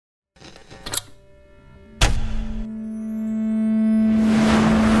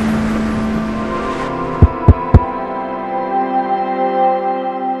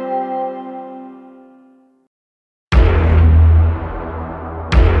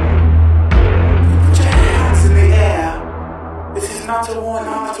You think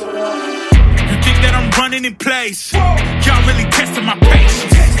that I'm running in place? Y'all really testing my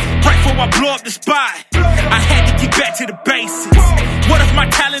patience. Right before I blow up the spot, I had to get back to the basics. What if my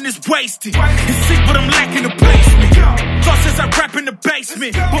talent is wasted? It's sick, but I'm lacking the placement. Thought since I rap in the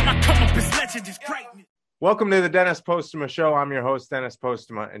basement, but my come up is legend, is greatness. Welcome to the Dennis Postema Show. I'm your host, Dennis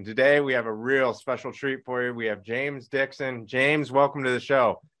Postema, and today we have a real special treat for you. We have James Dixon. James, welcome to the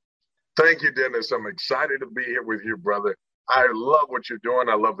show. Thank you, Dennis. I'm excited to be here with you, brother. I love what you're doing.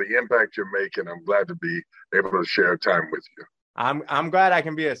 I love the impact you're making. I'm glad to be able to share time with you. I'm glad I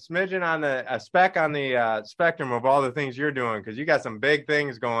can be a smidgen on a speck on the spectrum of all the things you're doing, because you got some big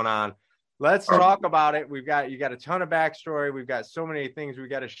things going on. Let's talk about it. You got a ton of backstory. We've got so many things we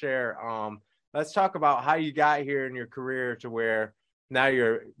got to share. Let's talk about how you got here in your career to where now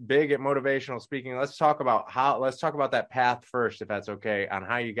you're big at motivational speaking. Let's talk about that path first, if that's okay, on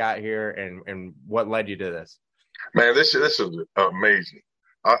how you got here and what led you to this. Man, this is amazing.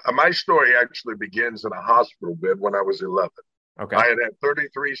 My story actually begins in a hospital bed when I was 11. Okay. I had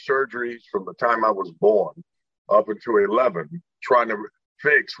 33 surgeries from the time I was born up until 11, trying to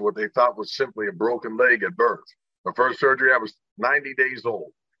fix what they thought was simply a broken leg at birth. The first surgery, I was 90 days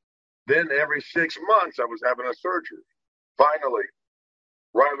old. Then every 6 months, I was having a surgery. Finally,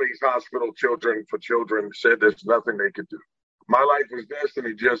 Riley's Hospital Children for Children said there's nothing they could do. My life was destined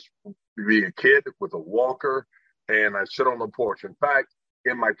to just be a kid with a walker, and I sit on the porch. In fact,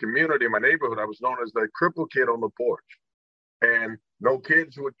 in my community, in my neighborhood, I was known as the crippled kid on the porch. And no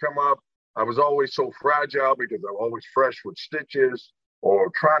kids would come up. I was always so fragile because I was always fresh with stitches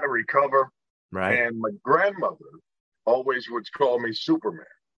or trying to recover. Right. And my grandmother always would call me Superman.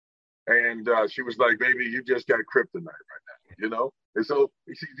 And she was like, baby, you just got kryptonite right now, you know? And so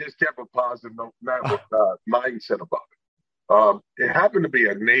she just kept a positive mindset about it. It happened to be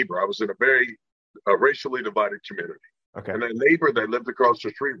a neighbor. I was in a very racially divided community. Okay. And a neighbor that lived across the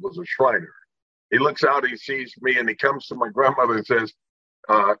street was a Shriner. He looks out, he sees me, and he comes to my grandmother and says,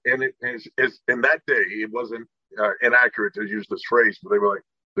 and in that day, it wasn't inaccurate to use this phrase, but they were like,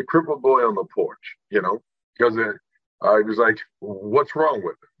 the crippled boy on the porch, you know? Because he was like, what's wrong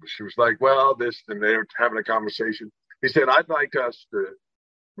with him? She was like, well, this, and they were having a conversation. He said, I'd like us to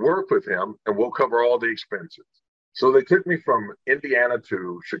work with him, and we'll cover all the expenses. So they took me from Indiana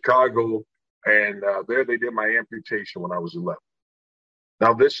to Chicago, and there they did my amputation when I was 11.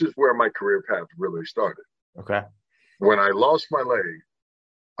 Now, this is where my career path really started. Okay. When I lost my leg,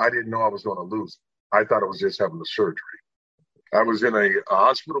 I didn't know I was going to lose it. I thought I was just having a surgery. I was in a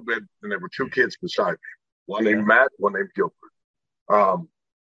hospital bed, and there were two kids beside me. One named Matt, one named Gilbert.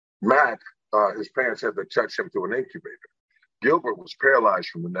 Matt, his parents had to touch him through an incubator. Gilbert was paralyzed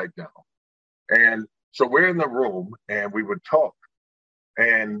from the neck down. And so we're in the room, and we would talk.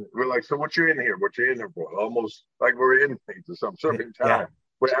 And we're like, so what you in here? What you in here for? Almost like we're inmates or some certain time. Yeah.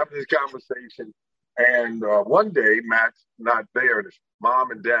 We're having this conversation. And one day, Matt's not there. And his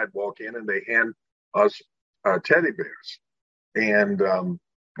mom and dad walk in, and they hand us teddy bears. And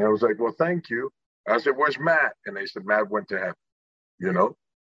I was like, well, thank you. I said, where's Matt? And they said, Matt went to heaven, you know?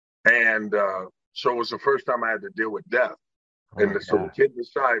 And so it was the first time I had to deal with death. So the kid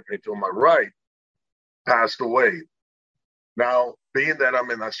beside me to my right passed away. Now, being that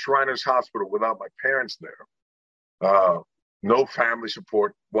I'm in a Shriners Hospital without my parents there, no family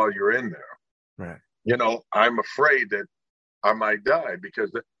support while you're in there, right? You know, I'm afraid that I might die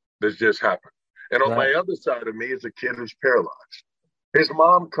because this just happened. And on my other side of me is a kid who's paralyzed. His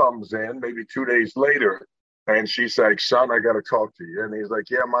mom comes in maybe 2 days later, and she's like, son, I got to talk to you. And he's like,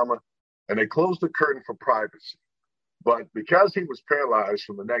 yeah, mama. And they closed the curtain for privacy. But because he was paralyzed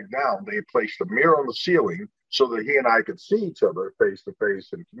from the neck down, they placed a mirror on the ceiling so that he and I could see each other face to face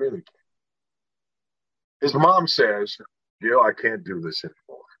and communicate. His mom says, Gil, I can't do this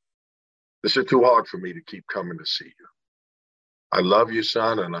anymore. This is too hard for me to keep coming to see you. I love you,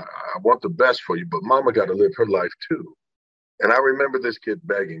 son, and I want the best for you, but mama got to live her life too. And I remember this kid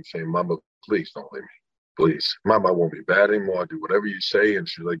begging, saying, mama, please don't leave me. Please. Mama, I won't be bad anymore. I'll do whatever you say. And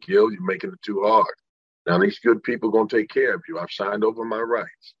she's like, Gil, you're making it too hard. Now these good people are going to take care of you. I've signed over my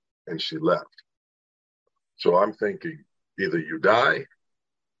rights. And she left. So I'm thinking, either you die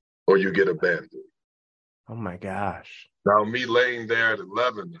or you get abandoned. Oh, my gosh. Now, me laying there at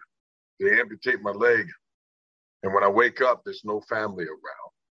 11, they amputate my leg. And when I wake up, there's no family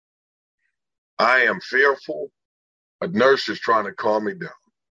around. I am fearful. A nurse is trying to calm me down.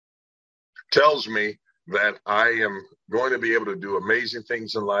 Tells me that I am going to be able to do amazing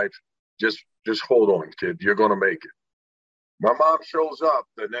things in life. Just hold on, kid. You're going to make it. My mom shows up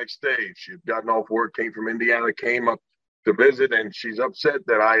the next day. She had gotten off work, came from Indiana, came up to visit, and she's upset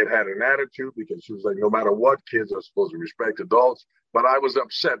that I had an attitude because she was like, no matter what, kids are supposed to respect adults. But I was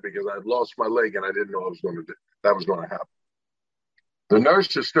upset because I'd lost my leg and I didn't know that was going to happen. The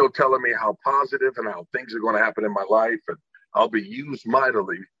nurse is still telling me how positive and how things are going to happen in my life, and I'll be used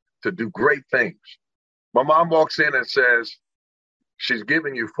mightily to do great things. My mom walks in and says, she's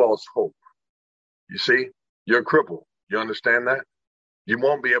giving you false hope. You see, you're crippled. You understand that? You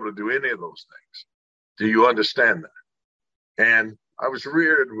won't be able to do any of those things. Do you understand that? And I was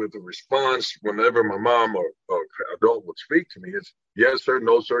reared with a response whenever my mom or adult would speak to me. It's yes, sir,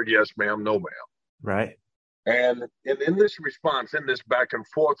 no, sir, yes, ma'am, no, ma'am. Right. And in this response, in this back and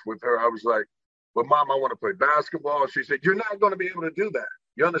forth with her, I was like, but Mom, I want to play basketball. She said, you're not going to be able to do that.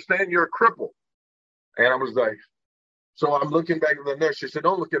 You understand? You're a cripple. And I was like, so I'm looking back at the nurse. She said,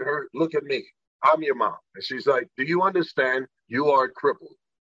 don't look at her. Look at me. I'm your mom. And she's like, do you understand? You are crippled.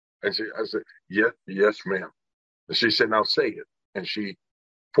 And I said, yes, ma'am. And she said, now say it. And she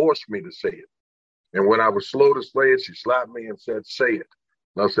forced me to say it. And when I was slow to say it, she slapped me and said, say it.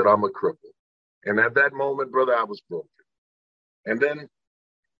 And I said, I'm a cripple. And at that moment, brother, I was broken. And then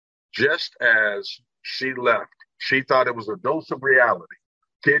just as she left, she thought it was a dose of reality.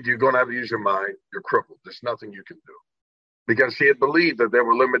 Kid, you're going to have to use your mind. You're crippled. There's nothing you can do. Because she had believed that there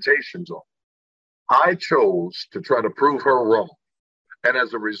were limitations on her. I chose to try to prove her wrong. And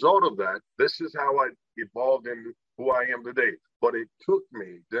as a result of that, this is how I evolved into who I am today. But it took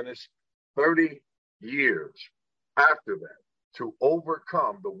me, Dennis, 30 years after that to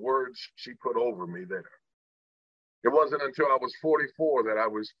overcome the words she put over me there. It wasn't until I was 44 that I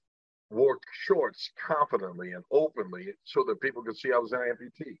wore shorts confidently and openly so that people could see I was an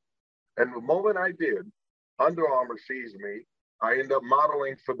amputee. And the moment I did, Under Armour sees me. I end up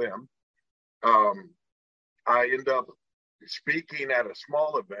modeling for them. I end up speaking at a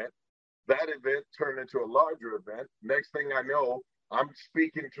small event. That event turned into a larger event. Next thing I know, I'm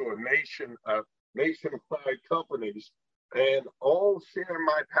speaking to nationwide companies and all sharing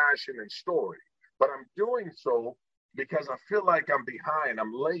my passion and story. But I'm doing so because I feel like I'm behind.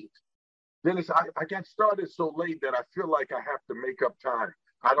 I'm late. Dennis, I got started so late that I feel like I have to make up time.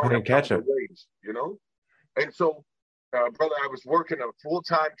 I don't have time to waste, you know? And so, brother, I was working a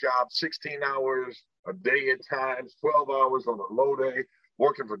full-time job, 16 hours a day at times, 12 hours on a low day,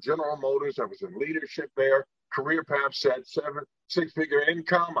 working for General Motors. I was in leadership there, career path set, six-figure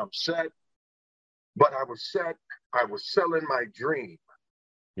income. I'm set. But I was set. I was selling my dream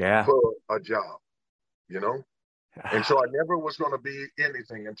for a job, you know? And so I never was going to be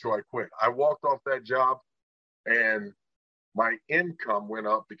anything until I quit. I walked off that job and my income went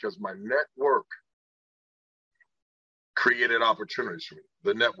up because my network created opportunities for me,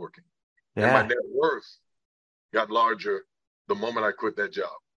 the networking. Yeah. And my net worth got larger the moment I quit that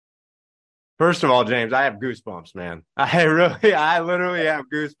job. First of all, James, I have goosebumps, man. I literally have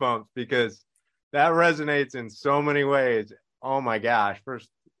goosebumps because that resonates in so many ways. Oh my gosh. First,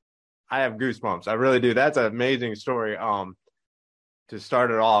 I have goosebumps. I really do. That's an amazing story to start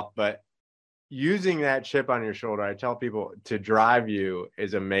it off. But using that chip on your shoulder, I tell people to drive you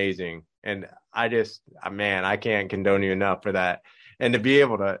is amazing. And I can't condone you enough for that. And to be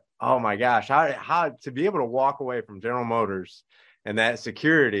able to, oh my gosh, how to be able to walk away from General Motors and that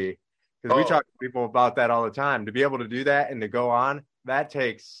security, because we talk to people about that all the time, to be able to do that and to go on, that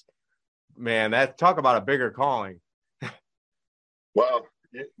takes, talk about a bigger calling. Well,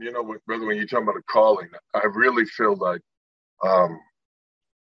 you know, brother, when you talk about a calling, I really feel like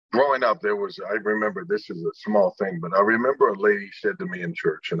growing up, I remember, this is a small thing, but I remember a lady said to me in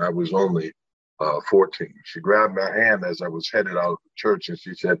church, and I was only 14. She grabbed my hand as I was headed out of the church, and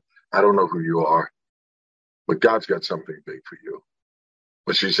she said, I don't know who you are, but God's got something big for you.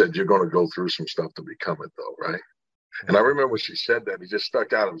 But she said, you're going to go through some stuff to become it, though, right? And I remember when she said that, it just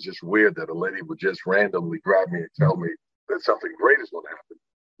stuck out. It was just weird that a lady would just randomly grab me and tell me that something great is going to happen.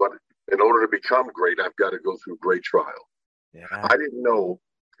 But in order to become great, I've got to go through great trial. Yeah. I didn't know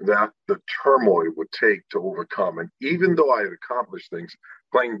that the turmoil would take to overcome. And even though I had accomplished things,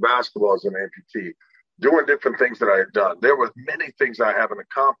 playing basketball as an amputee, doing different things that I had done, there were many things I haven't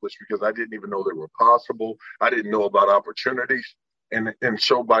accomplished because I didn't even know they were possible. I didn't know about opportunities. And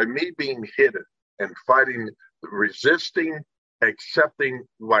so by me being hidden and fighting, resisting, accepting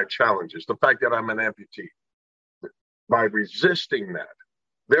my challenges, the fact that I'm an amputee, by resisting that,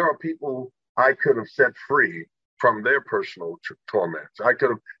 there are people I could have set free from their personal torments. I could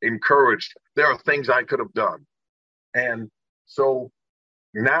have encouraged. There are things I could have done. And so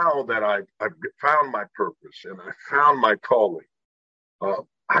now that I've found my purpose and I found my calling,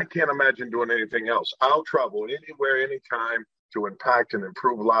 I can't imagine doing anything else. I'll travel anywhere, anytime to impact and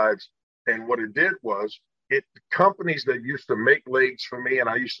improve lives. And what it did was companies that used to make legs for me, and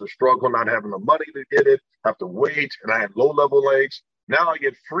I used to struggle not having the money to get it, have to wait, and I had low-level legs. Now I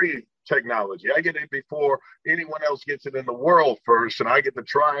get free technology. I get it before anyone else gets it in the world first, and I get to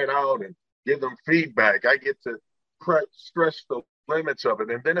try it out and give them feedback. I get to stress the limits of it.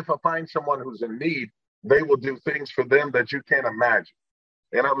 And then if I find someone who's in need, they will do things for them that you can't imagine.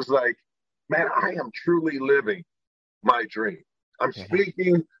 And I was like, man, I am truly living my dream. I'm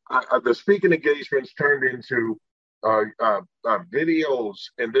speaking. The speaking engagements turned into videos,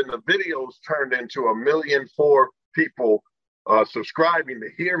 and then the videos turned into 1.4 million people subscribing to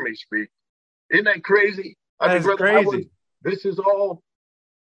hear me speak. Isn't that crazy? That's crazy. This is all.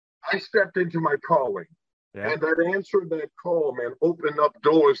 I stepped into my calling, and that answered that call, man, opened up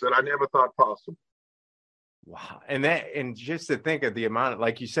doors that I never thought possible. Wow. And just to think of the amount,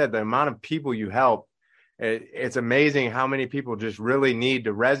 like you said, the amount of people you help, it's amazing how many people just really need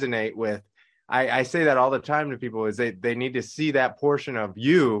to resonate with. I say that all the time to people is they need to see that portion of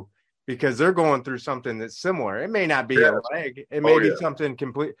you because they're going through something that's similar. It may not be a leg. It may be something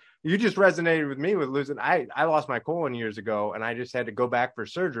complete. You just resonated with me with losing. I lost my colon years ago, and I just had to go back for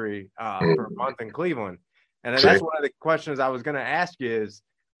surgery for a month in Cleveland. And that's one of the questions I was going to ask you is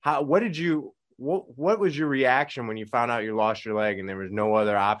what was your reaction when you found out you lost your leg and there was no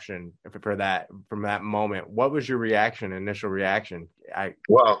other option for that from that moment? What was your initial reaction?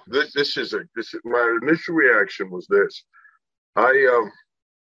 Well, this is my initial reaction was this. I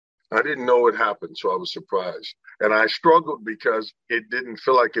didn't know it happened, so I was surprised. And I struggled because it didn't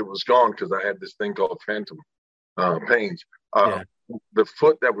feel like it was gone because I had this thing called phantom pains. The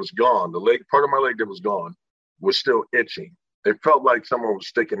foot that was gone, the leg, part of my leg that was gone was still itching. It felt like someone was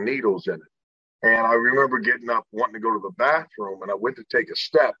sticking needles in it. And I remember getting up, wanting to go to the bathroom, and I went to take a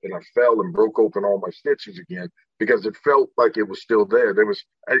step, and I fell and broke open all my stitches again because it felt like it was still there.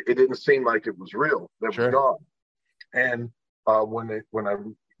 It didn't seem like it was real. That was gone. And when I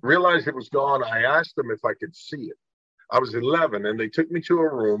realized it was gone, I asked them if I could see it. I was 11, and they took me to a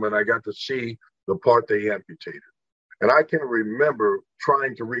room, and I got to see the part they amputated. And I can remember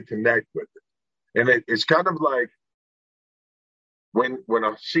trying to reconnect with it. And it's kind of like, when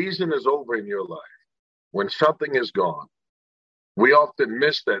a season is over in your life, when something is gone, we often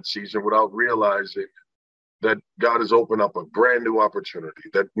miss that season without realizing that God has opened up a brand new opportunity,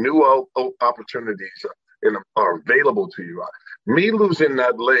 that new opportunities are available to you. Me losing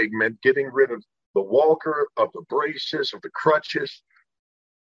that leg meant getting rid of the walker, of the braces, of the crutches.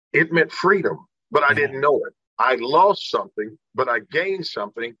 It meant freedom, but I didn't know it. I lost something, but I gained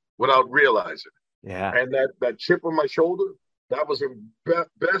something without realizing it. Yeah. And that chip on my shoulder, that was the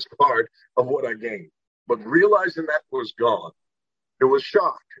best part of what I gained. But realizing that was gone, it was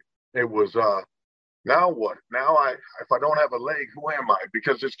shock. It was, now what? Now if I don't have a leg, who am I?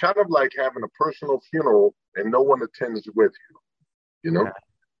 Because it's kind of like having a personal funeral and no one attends with you, you know?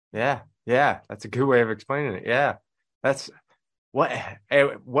 Yeah. That's a good way of explaining it. Yeah. That's wow.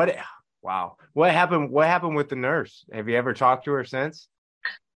 What happened with the nurse? Have you ever talked to her since?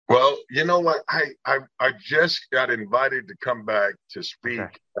 Well, you know what? I just got invited to come back to speak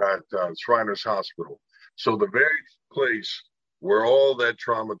at Shriners Hospital. So the very place where all that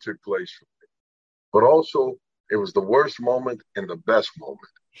trauma took place for me. But also, it was the worst moment and the best moment.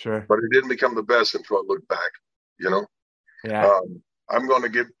 Sure. But it didn't become the best until I looked back, you know? Yeah. I'm going to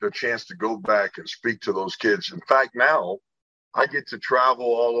get the chance to go back and speak to those kids. In fact, now I get to travel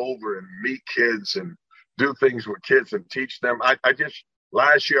all over and meet kids and do things with kids and teach them.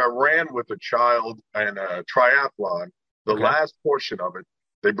 Last year, I ran with a child in a triathlon. The last portion of it,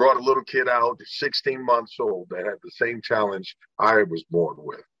 they brought a little kid out, 16 months old, that had the same challenge I was born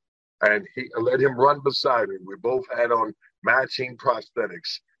with. And I let him run beside me. We both had on matching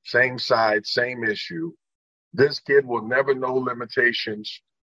prosthetics, same side, same issue. This kid will never know limitations.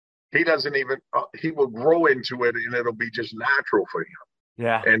 He doesn't even, he will grow into it, and it'll be just natural for him.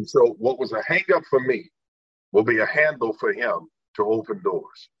 Yeah. And so what was a hang up for me will be a handle for him to open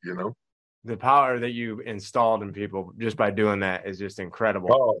doors, you know? The power that you installed in people just by doing that is just incredible.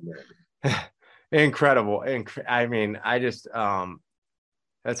 Oh, man. Incredible. I mean, I just,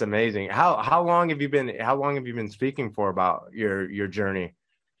 that's amazing. How long have you been speaking for about your journey?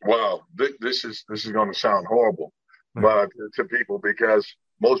 Wow. This is going to sound horrible, but to people, because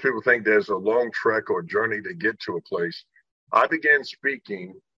most people think there's a long trek or journey to get to a place. I began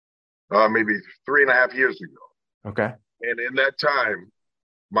speaking maybe 3.5 years ago. Okay. And in that time,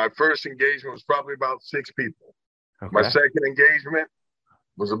 my first engagement was probably about 6 people. Okay. My second engagement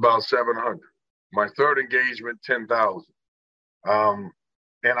was about 700. My third engagement, 10,000. And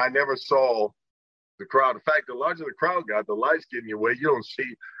I never saw the crowd. In fact, the larger the crowd got, the lights get in your way. You don't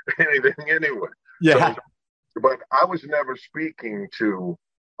see anything anyway. Yeah. but I was never speaking to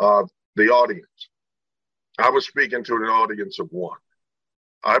the audience. I was speaking to an audience of one.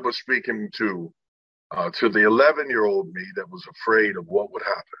 I was speaking to the 11-year-old me that was afraid of what would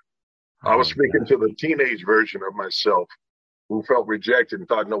happen. I was speaking to the teenage version of myself who felt rejected and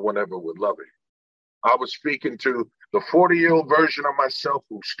thought no one ever would love him. I was speaking to the 40-year-old version of myself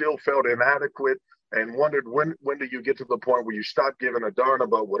who still felt inadequate and wondered when do you get to the point where you stop giving a darn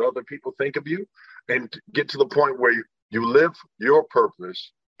about what other people think of you and get to the point where you live your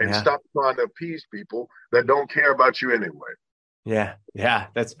purpose and stop trying to appease people that don't care about you anyway. Yeah. Yeah.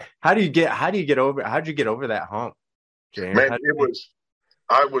 How'd you get over that hump, James? Man,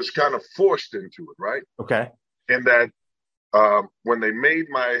 I was kind of forced into it, right? Okay. In that when they made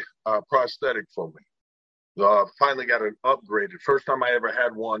my prosthetic for me, finally got it upgraded. First time I ever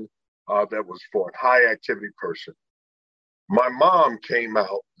had one that was for a high activity person. My mom came out,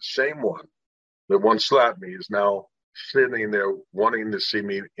 the same one that once slapped me is now sitting there wanting to see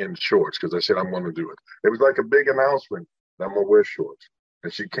me in shorts because I said I'm going to do it. It was like a big announcement that I'm going to wear shorts.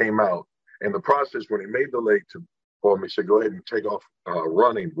 And she came out. In the process, when he made the leg for me, he said, go ahead and take off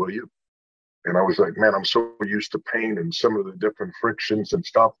running, will you? And I was like, man, I'm so used to pain and some of the different frictions and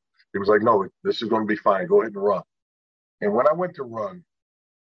stuff. He was like, no, this is going to be fine. Go ahead and run. And when I went to run,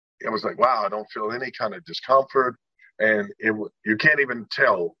 it was like, wow, I don't feel any kind of discomfort. And you can't even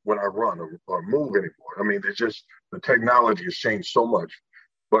tell when I run or move anymore. I mean, the technology has changed so much.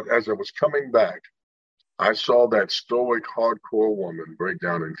 But as I was coming back, I saw that stoic, hardcore woman break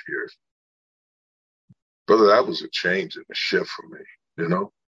down in tears. Brother, that was a change and a shift for me, you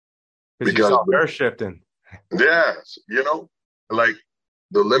know? Because you saw her shifting. Yes, you know, like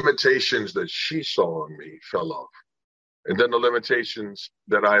the limitations that she saw in me fell off. And then the limitations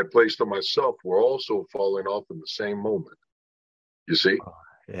that I had placed on myself were also falling off in the same moment. You see? Oh,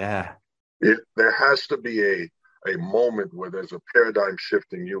 yeah. There has to be a moment where there's a paradigm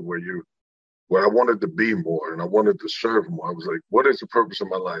shift in you where I wanted to be more and I wanted to serve more. I was like, what is the purpose of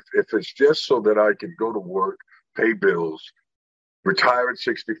my life? If it's just so that I can go to work, pay bills, retire at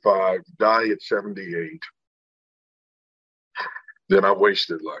 65, die at 78, then I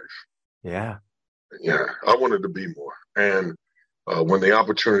wasted life. Yeah. Yeah, I wanted to be more. And when the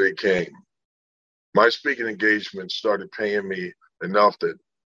opportunity came, my speaking engagements started paying me enough that,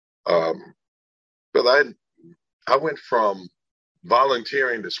 but I went from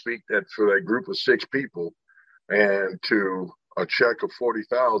volunteering to speak for that group of 6 people and to a check of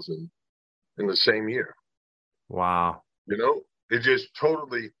 $40,000 in the same year. Wow. You know, it just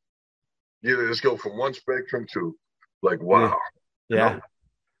totally, just go from one spectrum to like, wow. Yeah. You know?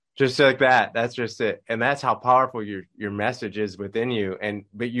 Just like that. That's just it. And that's how powerful your message is within you.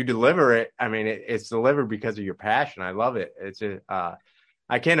 But you deliver it. I mean, it's delivered because of your passion. I love it.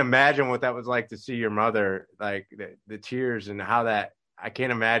 I can't imagine what that was like to see your mother, like the tears and how I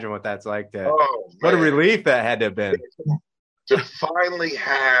can't imagine what that's like what a relief that had to have been. To finally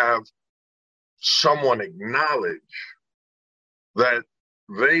have someone acknowledge that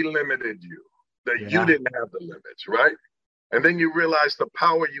they limited you, that you didn't have the limits, right? And then you realize the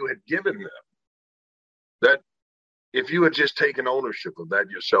power you had given them, that if you had just taken ownership of that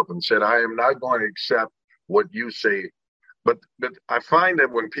yourself and said, I am not going to accept what you say. But I find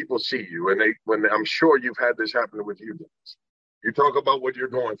that when people see you, when I'm sure you've had this happen with you, you talk about what you're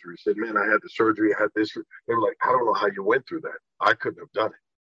going through. You said, man, I had the surgery, I had this. They're like, I don't know how you went through that. I couldn't have done it.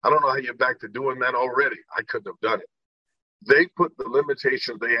 I don't know how you're back to doing that already. I couldn't have done it. They put the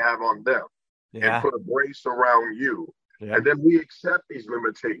limitations they have on them and put a brace around you. Yeah. And then we accept these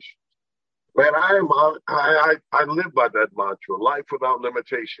limitations. Man, I live by that mantra, life without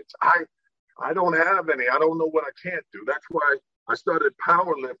limitations. I don't have any. I don't know what I can't do. That's why I started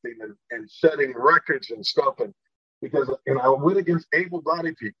powerlifting and setting records and stuff. And I went against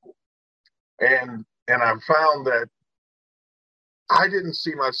able-bodied people. And I found that I didn't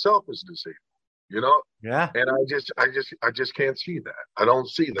see myself as disabled, you know? Yeah. And I just can't see that. I don't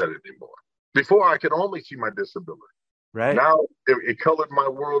see that anymore. Before I could only see my disability. Right. Now it colored my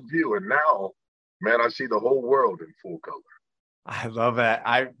worldview, and now, man, I see the whole world in full color. I love that.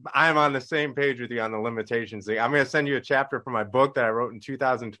 I'm on the same page with you on the limitations thing. I'm going to send you a chapter from my book that I wrote in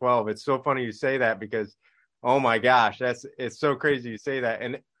 2012. It's so funny you say that because, oh my gosh, it's so crazy you say that.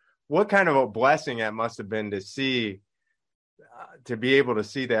 And what kind of a blessing that must have been to see, to be able to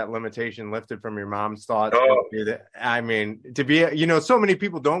see that limitation lifted from your mom's thoughts. Oh. I mean, to be, so many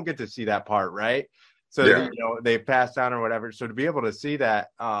people don't get to see that part, right? So, they passed on or whatever. So to be able to see that,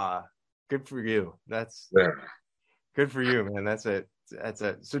 good for you. That's good for you, man. That's it.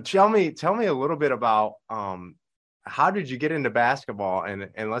 So tell me a little bit about, how did you get into basketball? And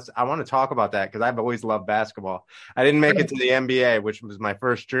I want to talk about that because I've always loved basketball. I didn't make it to the NBA, which was my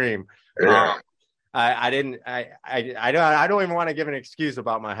first dream. Yeah. I don't even want to give an excuse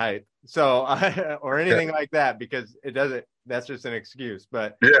about my height. So, or anything like that, because that's just an excuse,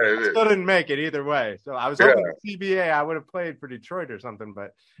 but Yeah, I still didn't make it either way. So I was hoping CBA, I would have played for Detroit or something,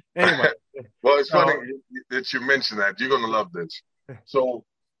 but anyway. Well, it's funny that you mentioned that. You're going to love this. So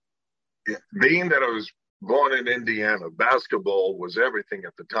being that I was born in Indiana, basketball was everything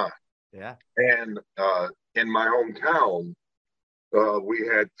at the time. Yeah. And in my hometown, we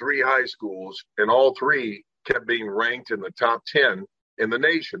had 3 high schools, and all 3 kept being ranked in the top 10 in the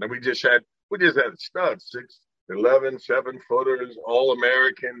nation. And we just had studs, 6'11", 7-footers, all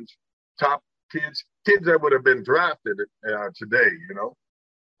Americans, top kids that would have been drafted today,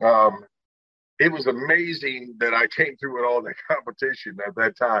 It was amazing that I came through with all that competition at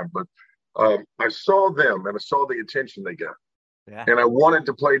that time. But I saw them and I saw the attention they got. Yeah. And I wanted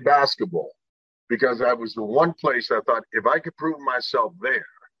to play basketball because I was the one place I thought if I could prove myself there,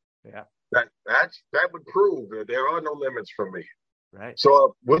 that would prove that there are no limits for me. Right.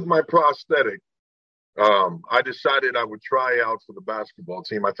 So with my prosthetic, I decided I would try out for the basketball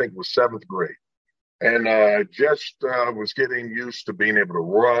team. I think it was 7th grade. And I just was getting used to being able to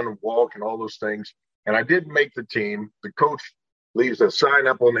run, walk, and all those things. And I did make the team. The coach leaves a sign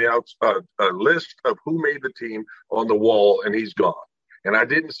up on the a list of who made the team on the wall, and he's gone. And I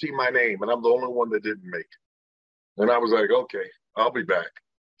didn't see my name, and I'm the only one that didn't make it. And I was like, okay, I'll be back.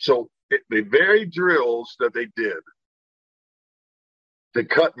 So the very drills that they did to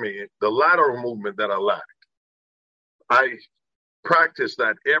cut me, the lateral movement that I lacked, I practiced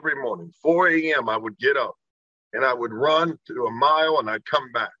that every morning. 4 a.m. I would get up and I would run to a mile and I'd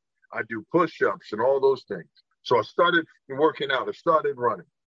come back. I'd do push-ups and all those things. So I started working out. I started running.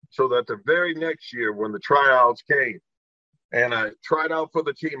 So that the very next year when the tryouts came and I tried out for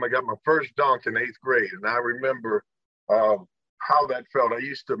the team, I got my first dunk in 8th grade. And I remember how that felt. I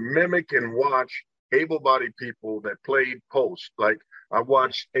used to mimic and watch able-bodied people that played post. Like I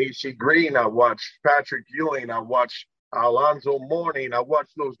watched A.C. Green. I watched Patrick Ewing. I watched Alonzo Mourning. I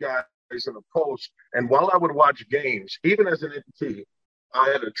watched those guys in the post. And while I would watch games, even as an amputee, I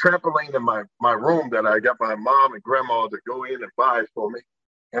had a trampoline in my room that I got my mom and grandma to go in and buy for me.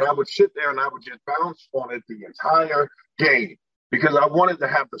 And I would sit there and I would just bounce on it the entire game because I wanted to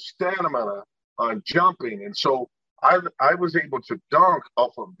have the stamina on jumping. And so I was able to dunk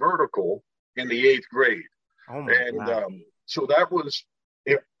off a vertical in the 8th grade. Oh my God. So that was,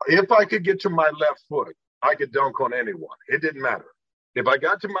 if I could get to my left foot, I could dunk on anyone. It didn't matter. If I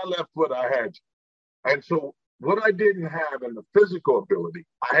got to my left foot, I had to. And so what I didn't have in the physical ability,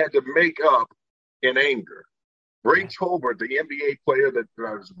 I had to make up in anger. Ray Tolbert, the NBA player that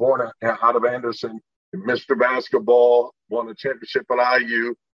was born out of Anderson, Mr. Basketball, won a championship at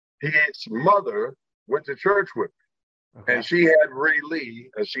IU, his mother went to church with me. Okay. And she had Ray Lee,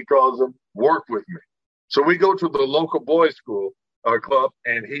 as she calls him, work with me. So we go to the local boys' school club,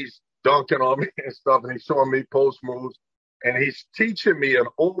 and he's dunking on me and stuff, and he's showing me post moves, and he's teaching me an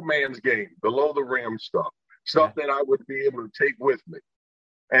old man's game, below the rim stuff that I would be able to take with me.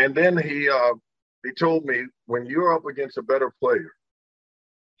 And then he told me, when you're up against a better player,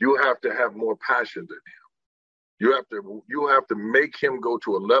 you have to have more passion than him. You have to make him go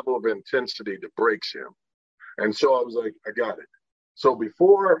to a level of intensity that breaks him. And so I was like, I got it. So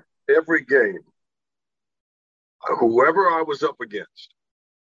before every game, whoever I was up against,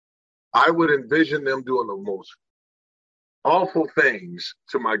 I would envision them doing the most awful things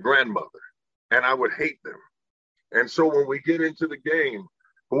to my grandmother, and I would hate them. And so when we get into the game,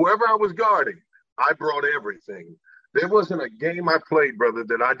 whoever I was guarding, I brought everything. There wasn't a game I played, brother,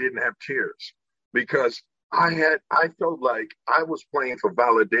 that I didn't have tears because I felt like I was playing for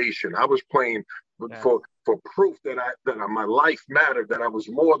validation. I was playing for proof that my life mattered, that I was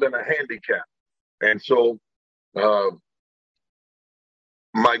more than a handicap. And so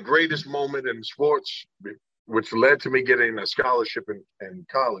my greatest moment in sports, which led to me getting a scholarship in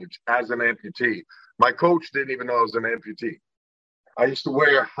college as an amputee. My coach didn't even know I was an amputee. I used to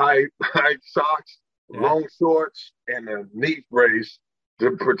wear high socks, long shorts, and a knee brace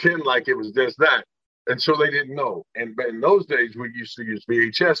to pretend like it was just that. And so they didn't know. And in those days, we used to use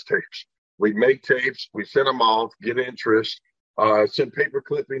VHS tapes. We'd make tapes, we send them off, get interest, send paper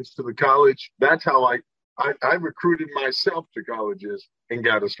clippings to the college. That's how I recruited myself to colleges and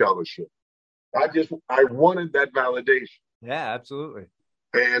got a scholarship. I wanted that validation. Yeah, absolutely.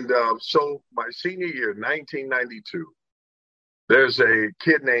 And so my senior year, 1992, there's a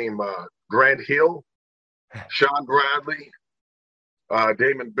kid named Grant Hill, Sean Bradley,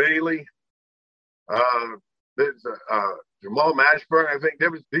 Damon Bailey. there's Jamal Mashburn. I think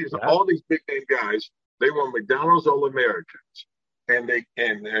there was all these big name guys. They were McDonald's All-Americans, and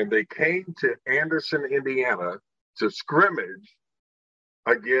they came to Anderson, Indiana, to scrimmage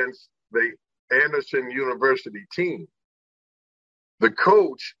against the Anderson University team. The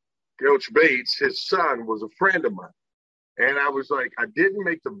coach, Coach Bates, his son was a friend of mine. And I was like, I didn't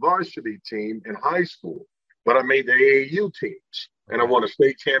make the varsity team in high school, but I made the AAU teams. And I won a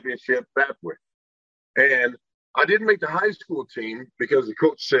state championship that way. And I didn't make the high school team because the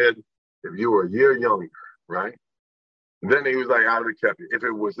coach said, if you were a year younger, right? And then he was like, I would have kept it. If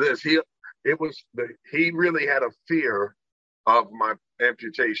it was this, he really had a fear of my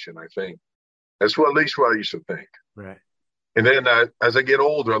amputation, I think. That's at least what I used to think. Right. And then as I get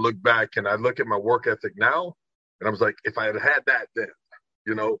older, I look back and I look at my work ethic now, and I was like, if I had had that then,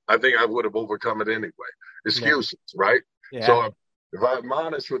 I think I would have overcome it anyway. Excuses, right? Yeah. So if I'm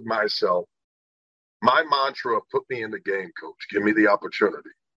honest with myself, my mantra of put me in the game, coach, give me the opportunity.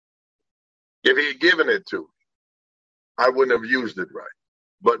 If he had given it to me, I wouldn't have used it right.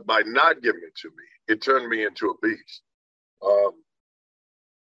 But by not giving it to me, it turned me into a beast.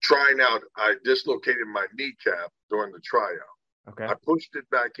 Trying out, I dislocated my kneecap during the tryout. Okay. I pushed it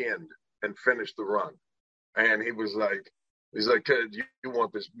back in and finished the run. And he was like, Kid, you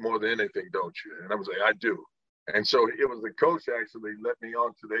want this more than anything, don't you? And I was like, I do. And so it was the coach actually let me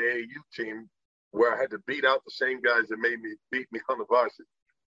on to the AAU team where I had to beat out the same guys that made me beat me on the varsity.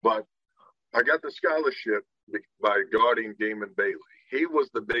 But I got the scholarship by guarding Damon Bailey. He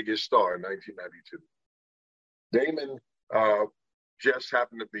was the biggest star in 1992. Damon just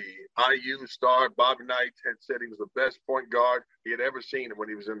happened to be IU star. Bobby Knight had said he was the best point guard he had ever seen when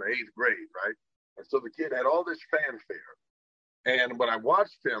he was in the 8th grade, right? And so the kid had all this fanfare. And when I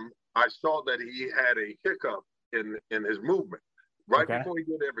watched him, I saw that he had a hiccup in his movement. Right before he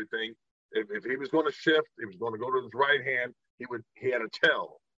did everything, if he was going to shift, he was going to go to his right hand, he had a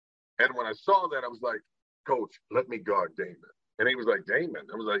tell. And when I saw that, I was like, Coach, let me guard Damon. And he was like, Damon.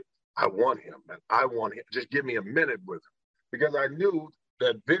 I was like, I want him, man. I want him. Just give me a minute with him. Because I knew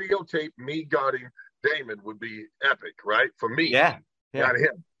that videotape me guarding Damon would be epic, right? For me, not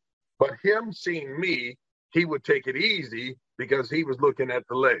him. But him seeing me, he would take it easy because he was looking at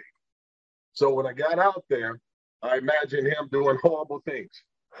the leg. So when I got out there, I imagined him doing horrible things.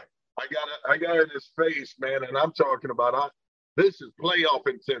 I got in his face, man, and I'm talking about this is playoff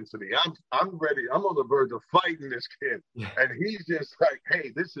intensity. I'm ready. I'm on the verge of fighting this kid, and he's just like,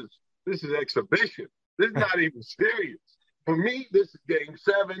 hey, this is exhibition. This is not even serious. For me, this is game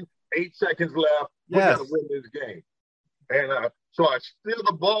 7, 8 seconds left. We got to win this game. And so I steal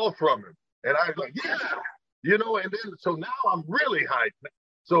the ball from him. And I was like, and then so now I'm really hyped.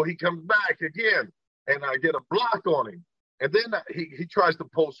 So he comes back again, and I get a block on him. And then he tries to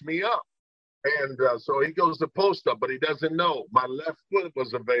post me up. And so he goes to post up, but he doesn't know my left foot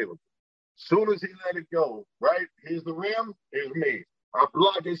was available. Soon as he let it go, right? Here's the rim, here's me. I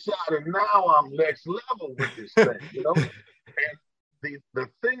block his shot, and now I'm next level with this thing, And the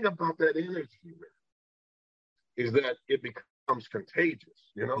thing about that energy, man, is that it becomes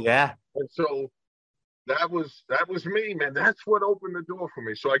contagious, Yeah. And so that was me, man. That's what opened the door for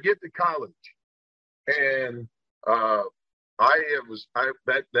me. So I get to college, and that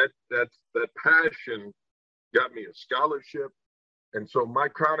passion got me a scholarship. And so my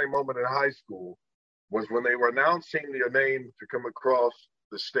crowning moment in high school was when they were announcing your name to come across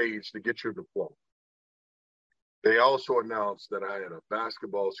the stage to get your diploma. They also announced that I had a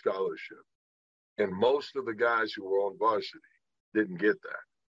basketball scholarship. And most of the guys who were on varsity didn't get that.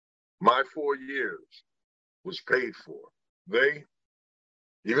 My 4 years was paid for. They,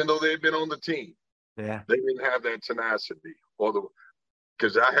 even though they had been on the team, they didn't have that tenacity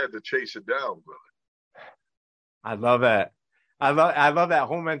because I had to chase it down, brother. I love that. I love that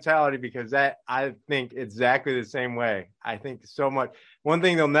whole mentality because I think exactly the same way. I think so much. One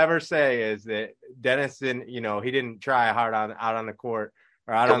thing they'll never say is that Dennis didn't, he didn't try hard out on the court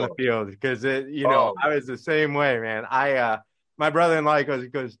or out on the field because I was the same way, man. My brother-in-law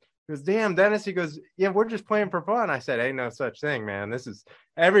goes, damn, Dennis. He goes, yeah, we're just playing for fun. I said, ain't no such thing, man.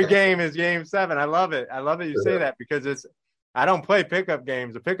 Every game is game 7. I love it. I love that you say that because I don't play pickup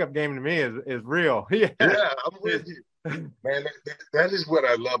games. A pickup game to me is real. Yeah, I'm with you. Man, that is what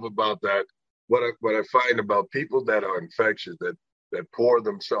I love about that. What I find about people that are infectious, that pour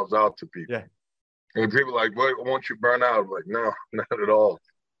themselves out to people. Yeah. And people are like, well, won't you burn out? I'm like, no, not at all.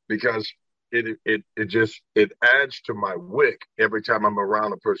 Because it adds to my wick every time I'm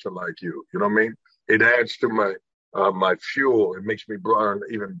around a person like you. You know what I mean? It adds to my fuel. It makes me burn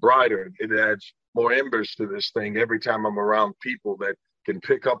even brighter. It adds more embers to this thing every time I'm around people that can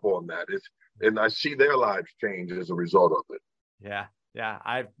pick up on that. and I see their lives change as a result of it. Yeah. Yeah.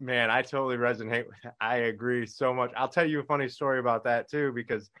 I totally resonate with that. I agree so much. I'll tell you a funny story about that too,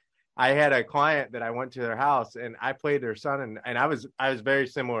 because I had a client that I went to their house and I played their son, and I was very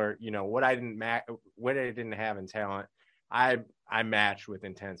similar. You know, what I didn't have in talent, I matched with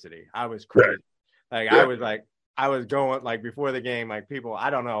intensity. I was crazy. I was going like before the game, like people, I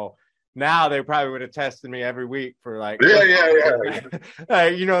don't know. Now they probably would have tested me every week for like, you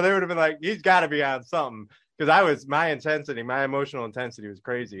know, they would have been like, he's got to be on something, because my emotional intensity was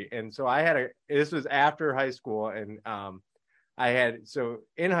crazy. And so this was after high school, and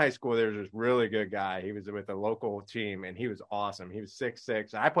in high school, there was this really good guy. He was with a local team, and he was awesome. He was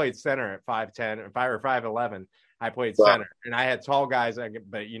 6'6". I played center at 5'10", or 5'11". I played center, and I had tall guys,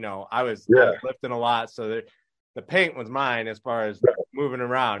 but you know, I was lifting a lot, so the paint was mine as far as moving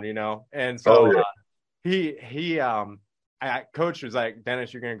around, you know. And so coach was like,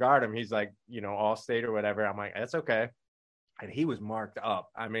 Dennis, you're gonna guard him. He's like, you know, all state or whatever. I'm like, that's okay. And he was marked up.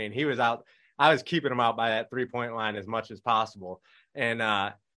 I mean, he was out. I was keeping him out by that 3-point line as much as possible. And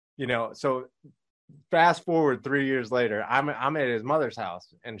you know, so fast forward 3 years later, I'm at his mother's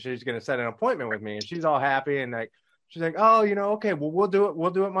house, and she's gonna set an appointment with me, and she's all happy, and like she's like, oh, you know, okay, well, we'll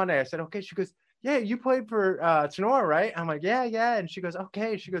do it Monday. I said, okay. She goes, yeah, you played for Sonora, right? I'm like, yeah. And she goes,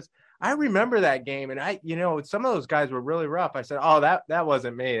 okay. She goes, I remember that game, and you know, some of those guys were really rough. I said, oh, that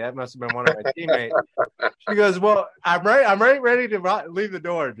wasn't me. That must have been one of my teammates. She goes, well, I'm ready to leave the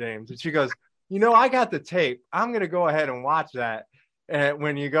door, James. And she goes, you know, I got the tape. I'm gonna go ahead and watch that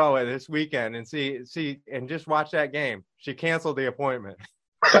when you go this weekend and see, and just watch that game. She canceled the appointment.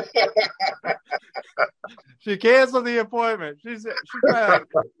 She canceled the appointment. She's like,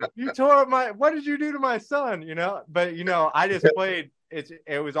 you tore up what did you do to my son? You know, but you know, I just played.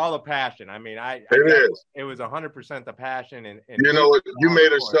 It was all the passion. I mean, it was 100% the passion. And you know, you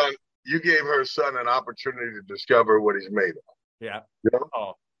made her son. You gave her son an opportunity to discover what he's made of. Yeah. You know?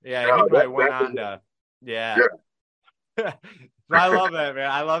 Oh, yeah. He probably went on to. Yeah. So I love that, man.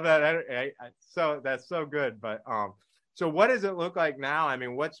 I love that. So that's so good. But so what does it look like now? I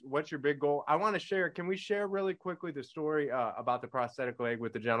mean, what's your big goal? I want to share. Can we share really quickly the story about the prosthetic leg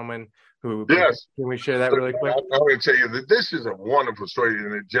with the gentleman who? Yes. Can we share that really quick? I'm going to tell you that this is a wonderful story,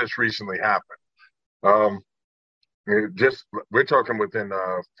 and it just recently happened. We're talking within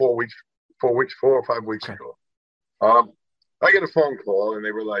 4 or 5 weeks ago. I get a phone call, and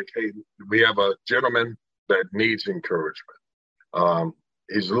they were like, "Hey, we have a gentleman that needs encouragement.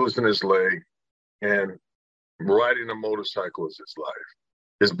 He's losing his leg, and riding a motorcycle is his life.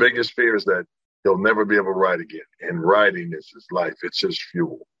 His biggest fear is that he'll never be able to ride again, and riding is his life. It's his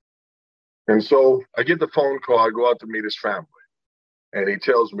fuel." And so I get the phone call. I go out to meet his family, and he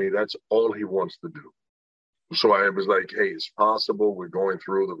tells me that's all he wants to do. So I was like, hey, it's possible. We're going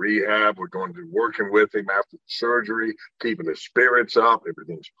through the rehab. We're going to be working with him after the surgery, keeping his spirits up.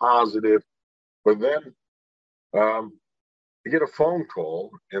 Everything's positive. But then I get a phone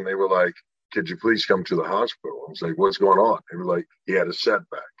call, and they were like, could you please come to the hospital? I was like, what's going on? They were like, he had a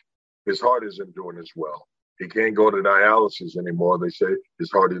setback. His heart isn't doing as well. He can't go to dialysis anymore. They say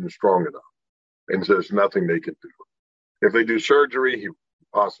his heart isn't strong enough. And there's nothing they can do. If they do surgery, he will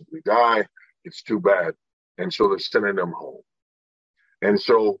possibly die. It's too bad. And so they're sending him home. And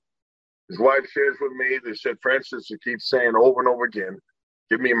so his wife shares with me, they said, Francis, he keeps saying over and over again,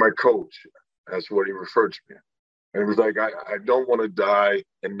 give me my coach. That's what he referred to me. And he was like, I don't want to die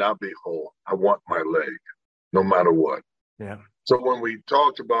and not be whole. I want my leg, no matter what. Yeah. So when we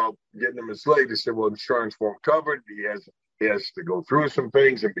talked about getting him his leg, they said, well, insurance won't cover it. He has to go through some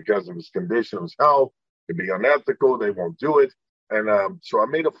things, and because of his condition, his health, it'd be unethical. They won't do it. And so I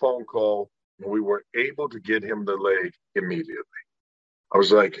made a phone call, and we were able to get him the leg immediately. I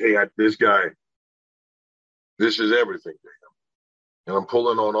was like, hey, this guy, this is everything to him. And I'm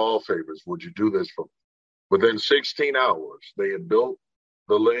pulling on all favors. Would you do this for me? Within 16 hours, they had built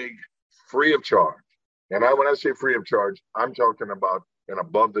the leg free of charge. And when I say free of charge, I'm talking about an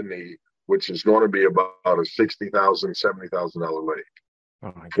above the knee, which is going to be about a $60,000, $70,000 leg.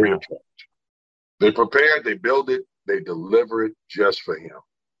 Oh my free God. of charge. They prepared, they built it, they deliver it just for him.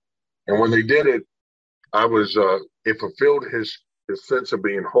 And when they did it, it fulfilled his sense of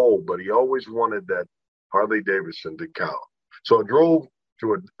being whole, but he always wanted that Harley Davidson decal. So I drove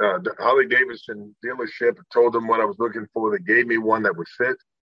to a Harley Davidson dealership, told them what I was looking for. They gave me one that would fit.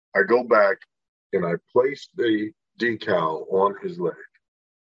 I go back and I place the decal on his leg.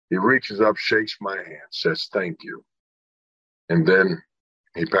 He reaches up, shakes my hand, says, thank you. And then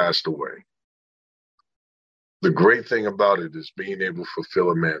he passed away. The great thing about it is being able to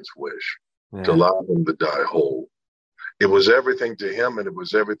fulfill a man's wish, to allow him to die whole. It was everything to him and it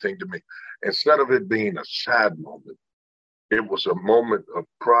was everything to me. Instead of it being a sad moment, it was a moment of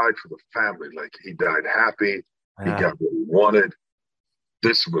pride for the family. Like he died happy. He got what he wanted.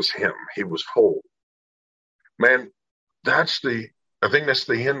 This was him. He was whole. Man, I think that's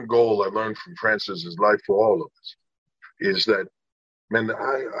the end goal I learned from Francis's life for all of us, is that, man,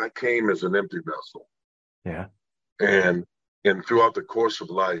 I came as an empty vessel. Yeah. And throughout the course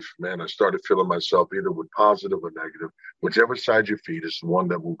of life, man, I started feeling myself either with positive or negative. Whichever side you feed is the one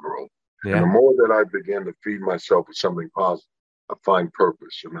that will grow. Yeah. And the more that I began to feed myself with something positive, I find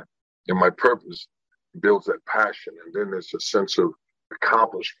purpose. And my purpose builds that passion. And then there's a sense of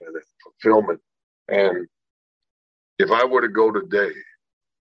accomplishment and fulfillment. And if I were to go today,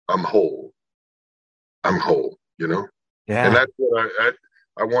 I'm whole. I'm whole, you know? Yeah. And that's what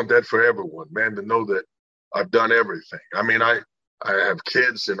I want that for everyone, man, to know that I've done everything. I mean, I have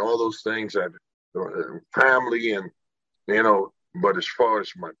kids and all those things. I have family and, you know, but as far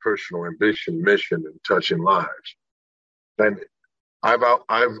as my personal ambition, mission, and touching lives, then I've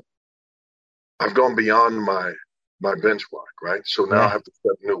gone beyond my benchmark, right? So now I have to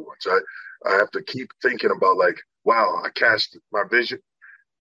set new ones. I have to keep thinking about, like, wow, I cast my vision.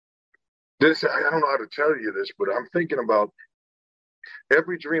 This, I don't know how to tell you this, but I'm thinking about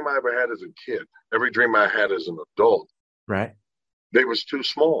every dream I ever had as a kid, every dream I had as an adult. Right. They was too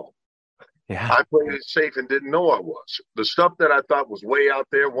small. Yeah. I played it safe and didn't know I was. The stuff that I thought was way out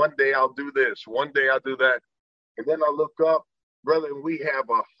there, one day I'll do this, one day I'll do that. And then I look up, brother, and we have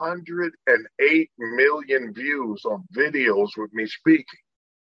 108 million views on videos with me speaking.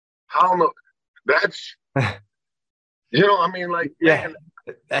 How long? That's, you know, I mean, like, man,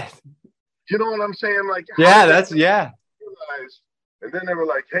 you know what I'm saying? Like, and then they were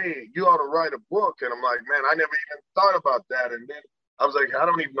like, hey, you ought to write a book. And I'm like, man, I never even thought about that. And then I was like, I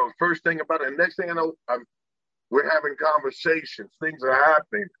don't even know the first thing about it. And next thing I know, we're having conversations. Things are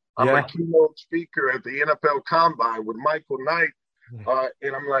happening. I'm a keynote speaker at the NFL Combine with Michael Knight.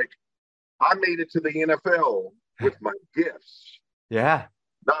 And I'm like, I made it to the NFL with my gifts. Yeah.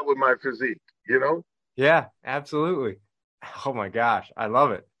 Not with my physique, you know? Yeah, absolutely. Oh, my gosh. I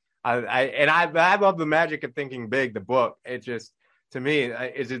love it. I love the magic of thinking big, the book. It just, to me,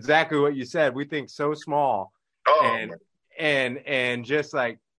 it's exactly what you said. We think so small. And just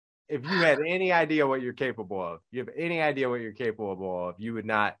like, if you had any idea what you're capable of, you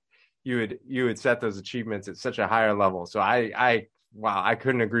would set those achievements at such a higher level. So I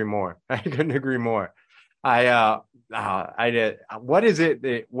couldn't agree more. What is it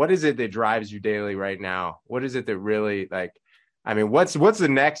that drives you daily right now? What is it that really, like, I mean, what's the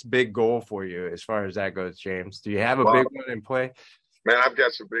next big goal for you as far as that goes, James? Do you have a big one in play? Man, I've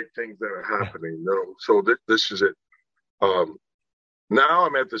got some big things that are happening. So this is it. Now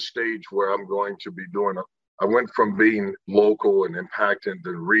I'm at the stage where I'm going to be I went from being local and impacting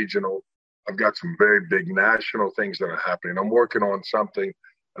to regional. I've got some very big national things that are happening. I'm working on something.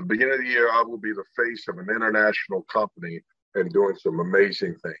 At the beginning of the year, I will be the face of an international company and doing some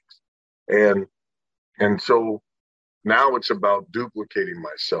amazing things. And so now it's about duplicating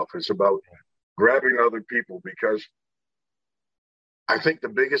myself. It's about grabbing other people, because I think the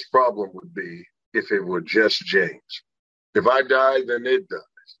biggest problem would be if it were just James. If I die, then it does.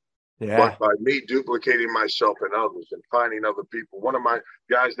 Yeah. But by me duplicating myself and others and finding other people, one of my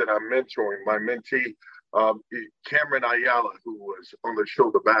guys that I'm mentoring, my mentee, Cameron Ayala, who was on the show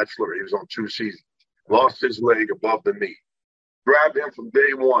The Bachelor, he was on 2 seasons, lost his leg above the knee. Grabbed him from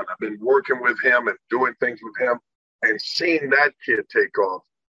day one. I've been working with him and doing things with him and seeing that kid take off.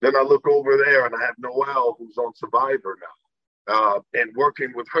 Then I look over there and I have Noelle, who's on Survivor now, and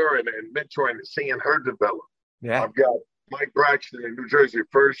working with her and mentoring and seeing her develop. Yeah. I've got Mike Braxton in New Jersey,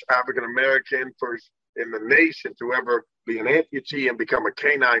 first African-American, first in the nation to ever be an amputee and become a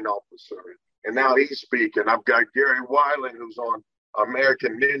canine officer. And now he's speaking. I've got Gary Weiland, who's on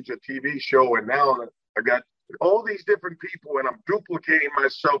American Ninja TV show. And now I got all these different people, and I'm duplicating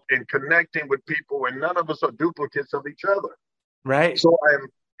myself and connecting with people, and none of us are duplicates of each other. Right. So I'm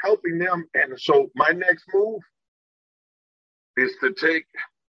helping them. And so my next move is to take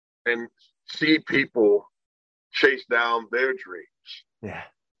and see people chase down their dreams. Yeah.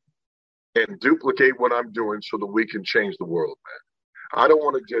 And duplicate what I'm doing so that we can change the world, man. I don't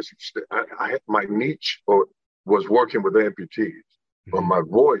want to just, my niche was working with amputees, but my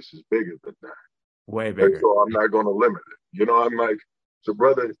voice is bigger than that. Way bigger. And so I'm not going to limit it. You know, I'm like, so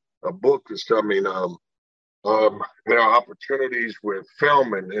brother, a book is coming. There are opportunities with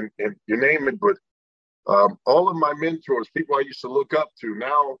film and you name it, but all of my mentors, people I used to look up to,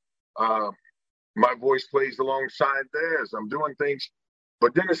 now my voice plays alongside theirs. I'm doing things,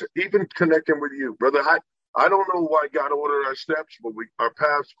 but then it's even connecting with you, brother. I don't know why God ordered our steps, but our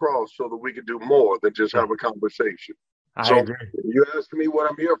paths crossed so that we could do more than just have a conversation. I agree. You ask me what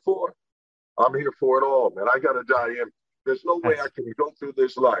I'm here for? I'm here for it all, man. I got to die in. There's no way I can go through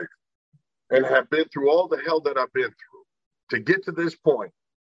this life and have been through all the hell that I've been through to get to this point,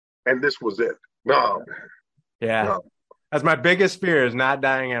 and this was it. No, man. Yeah. No. That's my biggest fear, is not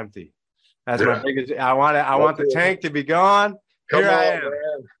dying empty. That's my biggest. I want the tank to be gone. Here I am. Man.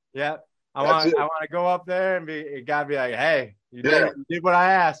 Yeah. I want to go up there and it gotta be like, hey, you did what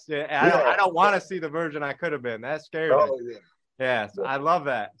I asked. I don't want to see the version I could have been. That scares me. Yeah. So I love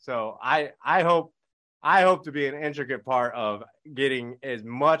that. So I hope to be an intricate part of getting as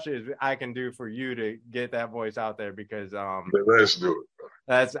much as I can do for you to get that voice out there, because let's do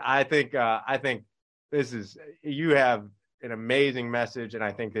it. I think this is, you have an amazing message, and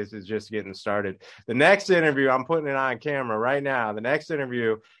I think this is just getting started. The next interview, I'm putting it on camera right now. The next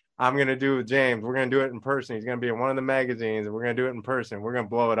interview I'm going to do with James, we're going to do it in person. He's going to be in one of the magazines, and we're going to do it in person. We're going to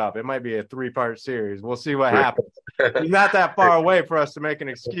blow it up. It might be a 3-part series. We'll see what happens. He's not that far away for us to make an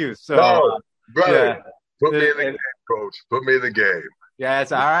excuse. So, brother, put me in the game, Coach. Put me in the game. Yeah,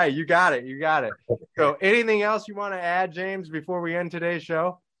 it's all right. You got it. So anything else you want to add, James, before we end today's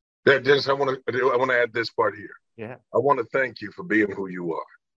show? Yeah, Dennis, I want to add this part here. Yeah. I want to thank you for being who you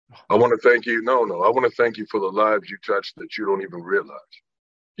are. I want to thank you. I want to thank you for the lives you touch that you don't even realize.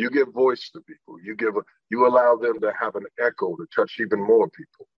 You give voice to people. You allow them to have an echo to touch even more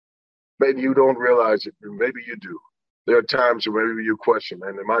people. Maybe you don't realize it. Maybe you do. There are times where maybe you question,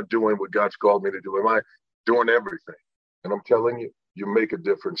 man, am I doing what God's called me to do? Am I doing everything? And I'm telling you, you make a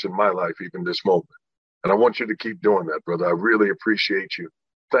difference in my life, even this moment. And I want you to keep doing that, brother. I really appreciate you.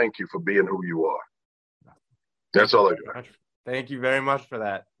 Thank you for being who you are. That's all I got. Thank you very much for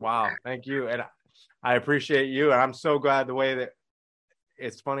that. Wow. Thank you. And I appreciate you. And I'm so glad the way that,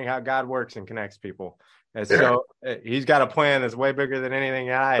 it's funny how God works and connects people. And so he's got a plan that's way bigger than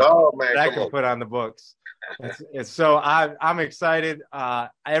anything I can put on the books. I'm excited.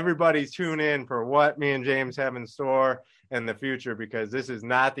 Everybody tune in for what me and James have in store in the future, because this is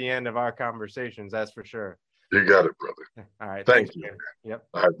not the end of our conversations. That's for sure. You got it, brother. All right. Thank you. Yep.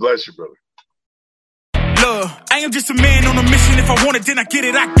 All right. Bless you, brother. Look, I am just a man on a mission. If I want it, then I get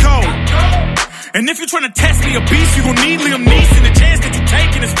it, I go. And if you're trying to test me, a beast, you gon' need Liam Neeson. The chance that you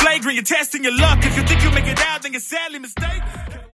taking is flagrant. You're testing your luck. If you think you'll make it out, then you're sadly mistaken.